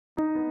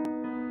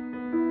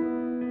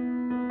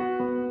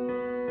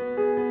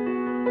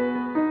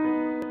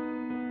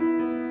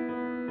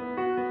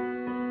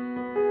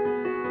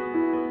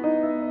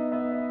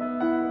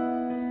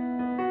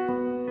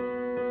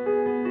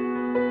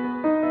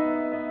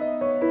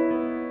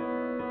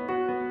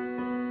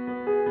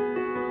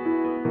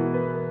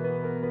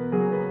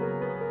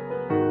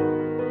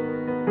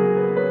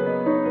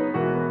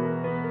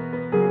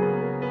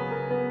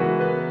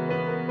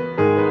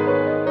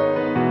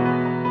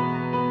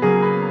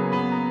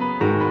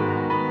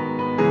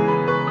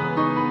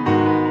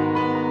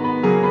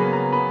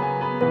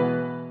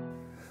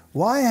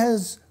Why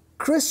has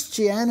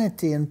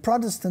Christianity and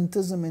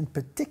Protestantism in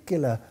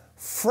particular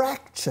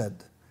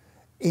fractured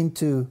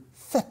into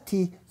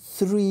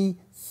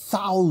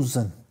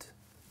 33,000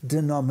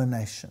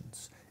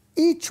 denominations,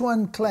 each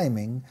one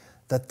claiming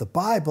that the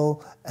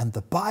Bible and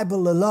the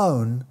Bible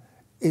alone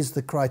is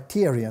the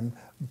criterion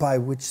by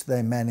which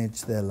they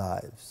manage their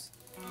lives?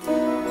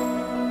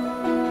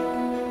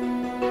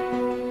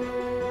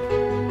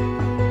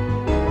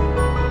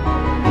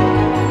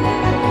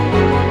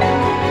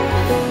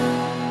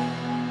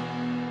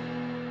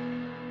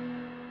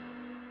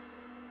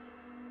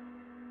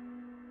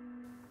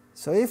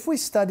 So if we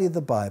study the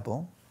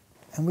Bible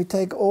and we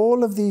take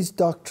all of these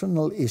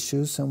doctrinal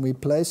issues and we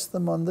place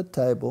them on the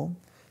table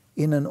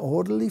in an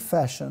orderly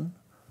fashion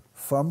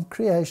from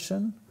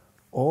creation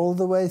all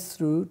the way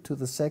through to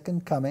the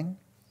second coming,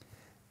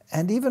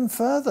 and even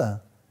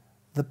further,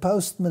 the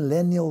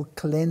post-millennial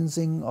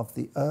cleansing of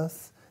the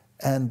earth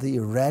and the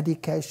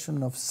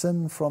eradication of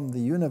sin from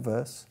the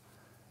universe,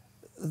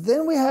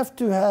 then we have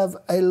to have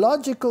a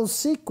logical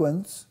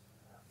sequence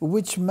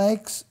which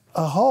makes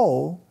a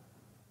whole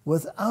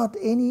without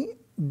any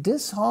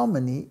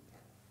disharmony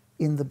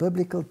in the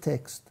biblical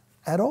text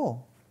at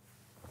all.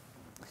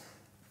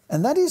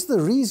 And that is the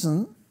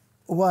reason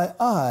why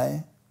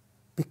I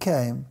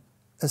became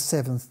a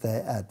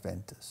Seventh-day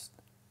Adventist.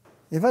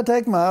 If I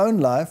take my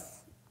own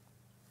life,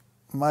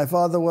 my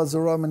father was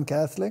a Roman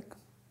Catholic,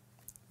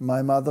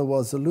 my mother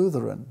was a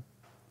Lutheran.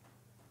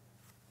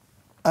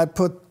 I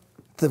put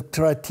the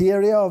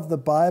criteria of the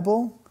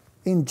Bible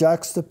in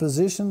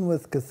juxtaposition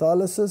with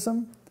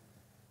Catholicism,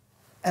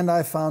 and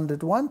I found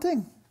it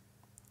wanting.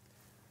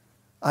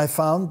 I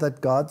found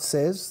that God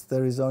says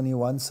there is only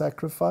one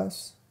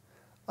sacrifice.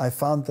 I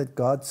found that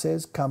God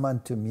says, "Come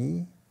unto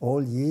me,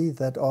 all ye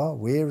that are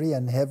weary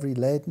and heavy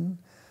laden."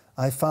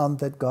 I found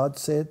that God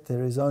said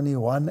there is only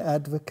one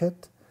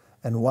advocate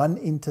and one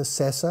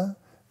intercessor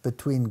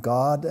between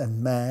God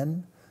and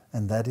man,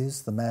 and that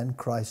is the man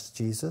Christ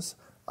Jesus.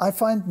 I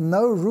find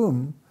no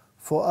room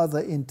for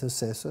other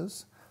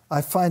intercessors.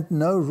 I find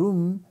no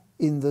room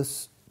in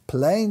this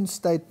plain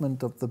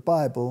statement of the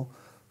Bible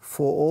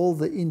for all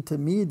the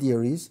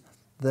intermediaries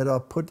that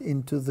are put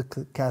into the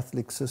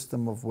Catholic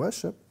system of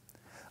worship.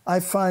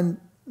 I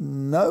find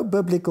no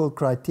biblical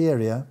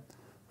criteria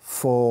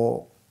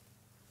for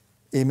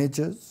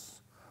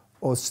images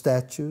or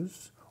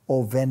statues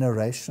or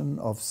veneration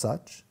of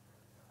such.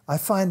 I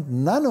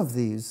find none of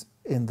these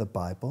in the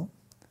Bible.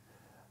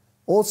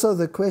 Also,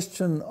 the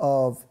question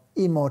of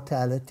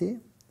immortality.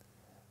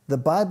 The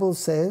Bible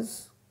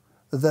says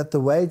that the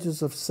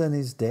wages of sin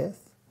is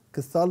death.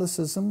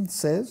 Catholicism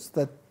says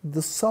that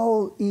the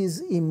soul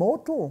is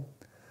immortal.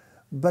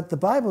 But the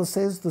Bible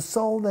says, "The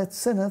soul that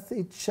sinneth,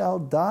 it shall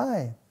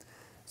die."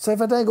 So if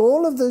I take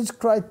all of these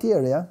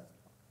criteria,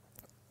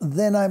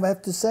 then I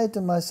have to say to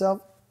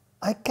myself,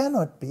 I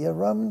cannot be a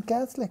Roman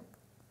Catholic.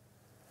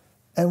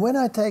 And when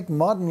I take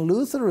modern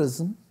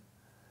Lutheranism,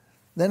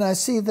 then I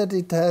see that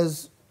it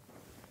has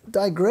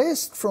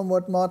digressed from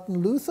what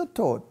Martin Luther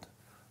taught.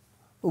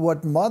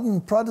 What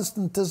modern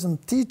Protestantism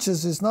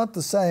teaches is not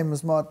the same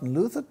as Martin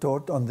Luther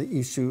taught on the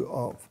issue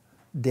of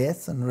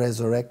death and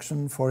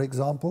resurrection, for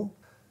example.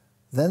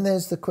 Then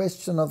there's the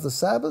question of the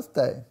Sabbath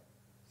day.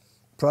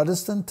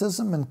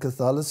 Protestantism and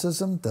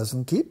Catholicism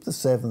doesn't keep the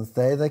seventh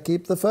day, they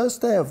keep the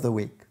first day of the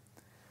week.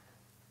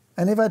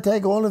 And if I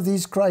take all of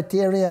these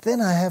criteria,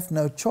 then I have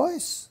no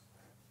choice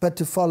but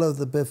to follow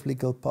the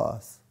biblical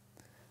path.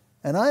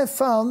 And I have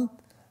found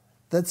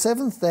that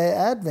Seventh-day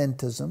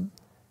Adventism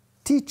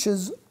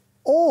teaches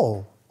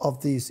all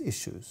of these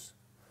issues.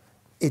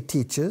 It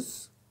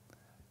teaches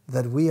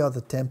that we are the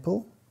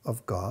temple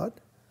of God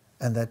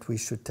and that we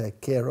should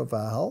take care of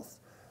our health,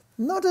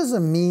 not as a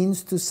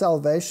means to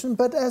salvation,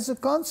 but as a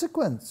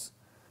consequence.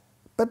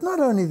 But not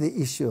only the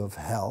issue of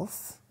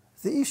health,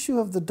 the issue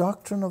of the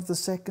doctrine of the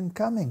second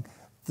coming,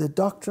 the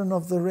doctrine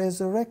of the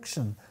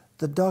resurrection,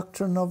 the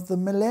doctrine of the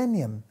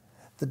millennium,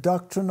 the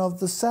doctrine of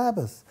the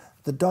Sabbath,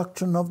 the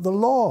doctrine of the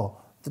law,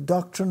 the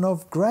doctrine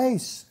of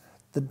grace,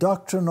 the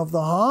doctrine of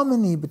the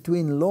harmony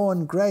between law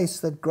and grace,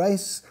 that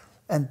grace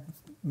and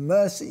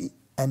mercy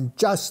and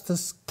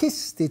justice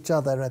kissed each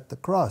other at the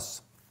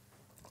cross.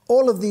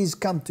 All of these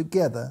come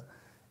together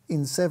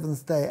in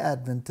Seventh-day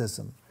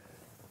Adventism.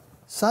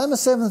 So I'm a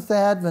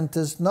Seventh-day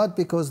Adventist not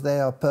because they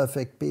are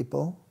perfect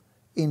people.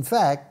 In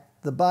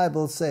fact, the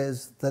Bible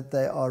says that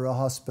they are a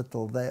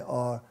hospital, they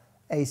are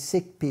a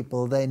sick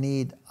people, they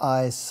need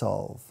eye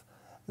salve,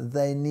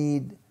 they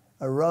need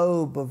a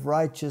robe of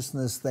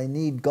righteousness, they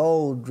need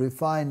gold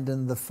refined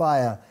in the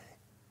fire.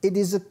 It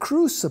is a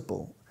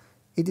crucible.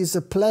 It is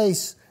a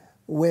place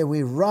where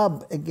we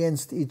rub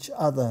against each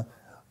other,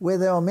 where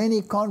there are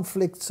many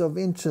conflicts of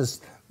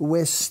interest,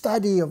 where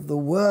study of the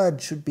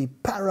Word should be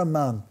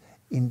paramount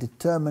in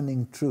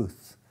determining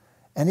truth.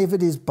 And if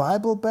it is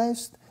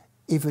Bible-based,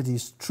 if it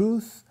is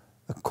truth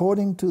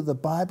according to the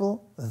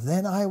Bible,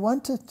 then I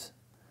want it.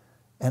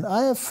 And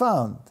I have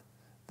found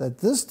that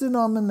this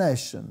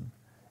denomination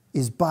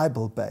is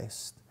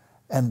Bible-based,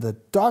 and the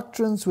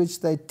doctrines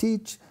which they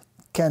teach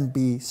can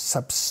be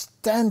substantiated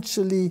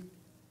substantially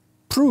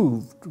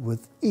proved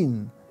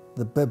within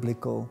the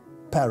biblical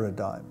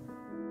paradigm.